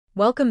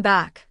Welcome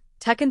back,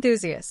 tech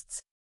enthusiasts.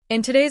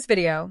 In today's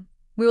video,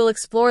 we will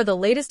explore the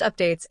latest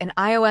updates in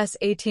iOS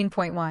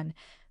 18.1,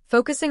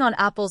 focusing on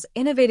Apple's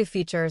innovative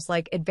features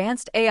like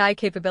advanced AI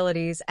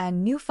capabilities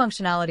and new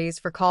functionalities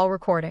for call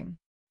recording.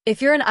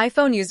 If you're an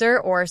iPhone user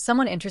or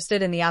someone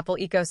interested in the Apple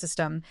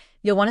ecosystem,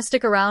 you'll want to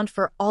stick around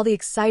for all the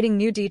exciting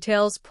new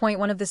details.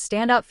 One of the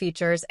standout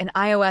features in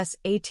iOS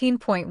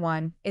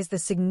 18.1 is the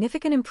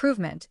significant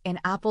improvement in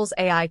Apple's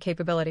AI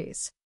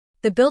capabilities.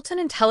 The built-in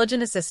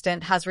intelligent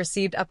assistant has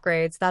received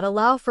upgrades that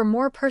allow for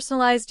more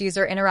personalized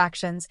user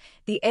interactions.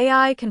 The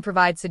AI can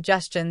provide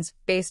suggestions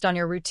based on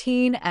your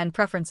routine and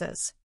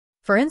preferences.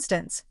 For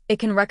instance, it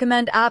can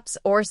recommend apps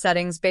or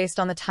settings based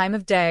on the time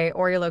of day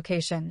or your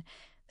location.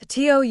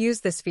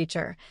 Use this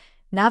feature,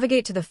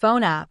 navigate to the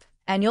phone app,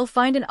 and you'll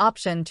find an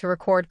option to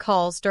record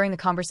calls during the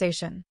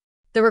conversation.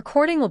 The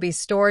recording will be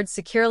stored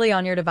securely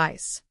on your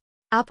device.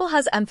 Apple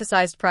has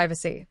emphasized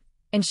privacy,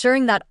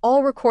 ensuring that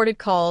all recorded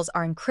calls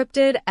are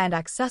encrypted and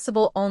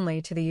accessible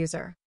only to the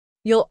user.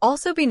 You'll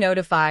also be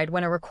notified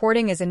when a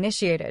recording is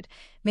initiated.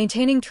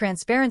 Maintaining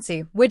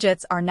transparency,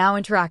 widgets are now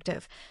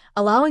interactive,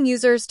 allowing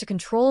users to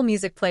control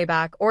music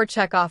playback or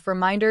check off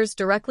reminders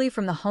directly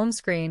from the home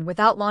screen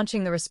without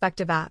launching the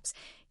respective apps.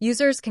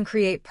 Users can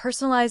create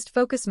personalized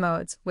focus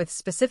modes with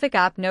specific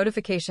app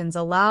notifications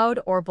allowed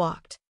or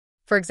blocked.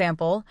 For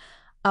example,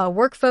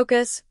 Work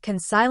Focus can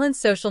silence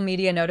social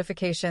media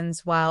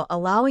notifications while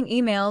allowing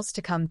emails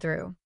to come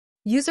through.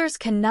 Users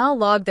can now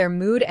log their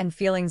mood and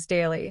feelings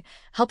daily,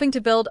 helping to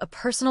build a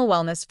personal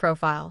wellness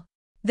profile.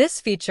 This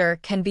feature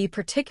can be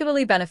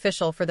particularly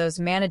beneficial for those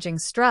managing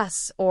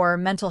stress or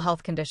mental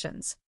health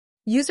conditions.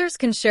 Users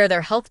can share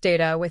their health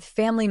data with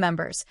family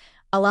members,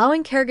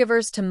 allowing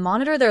caregivers to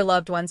monitor their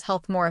loved ones'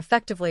 health more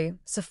effectively.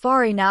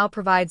 Safari now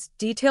provides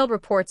detailed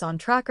reports on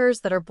trackers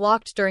that are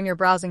blocked during your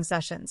browsing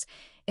sessions,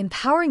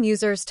 empowering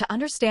users to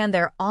understand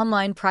their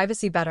online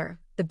privacy better.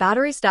 The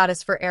battery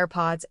status for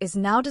AirPods is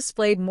now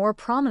displayed more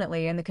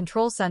prominently in the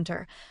control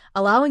center,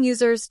 allowing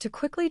users to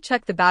quickly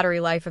check the battery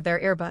life of their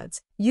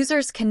earbuds.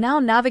 Users can now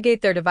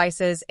navigate their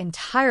devices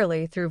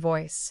entirely through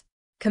voice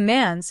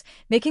commands,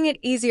 making it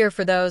easier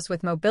for those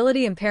with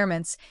mobility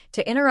impairments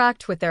to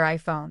interact with their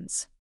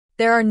iPhones.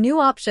 There are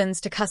new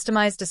options to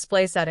customize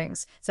display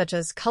settings, such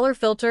as color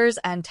filters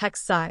and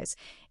text size,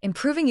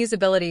 improving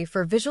usability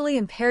for visually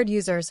impaired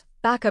users.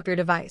 Backup your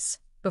device.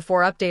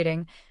 Before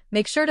updating,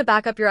 make sure to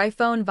back up your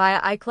iPhone via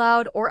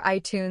iCloud or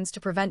iTunes to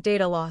prevent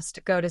data loss.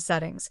 Go to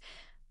Settings.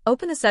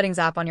 Open the Settings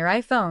app on your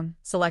iPhone,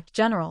 select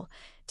General,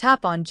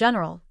 tap on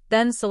General,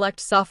 then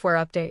select Software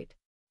Update.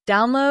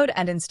 Download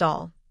and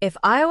install. If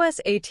iOS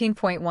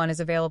 18.1 is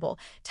available,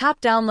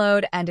 tap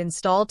Download and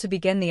Install to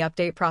begin the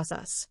update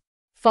process.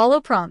 Follow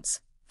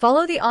prompts.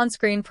 Follow the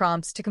on-screen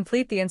prompts to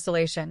complete the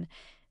installation.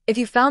 If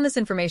you found this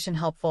information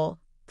helpful,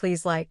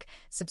 please like,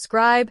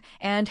 subscribe,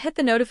 and hit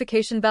the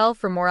notification bell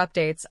for more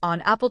updates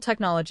on Apple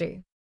technology.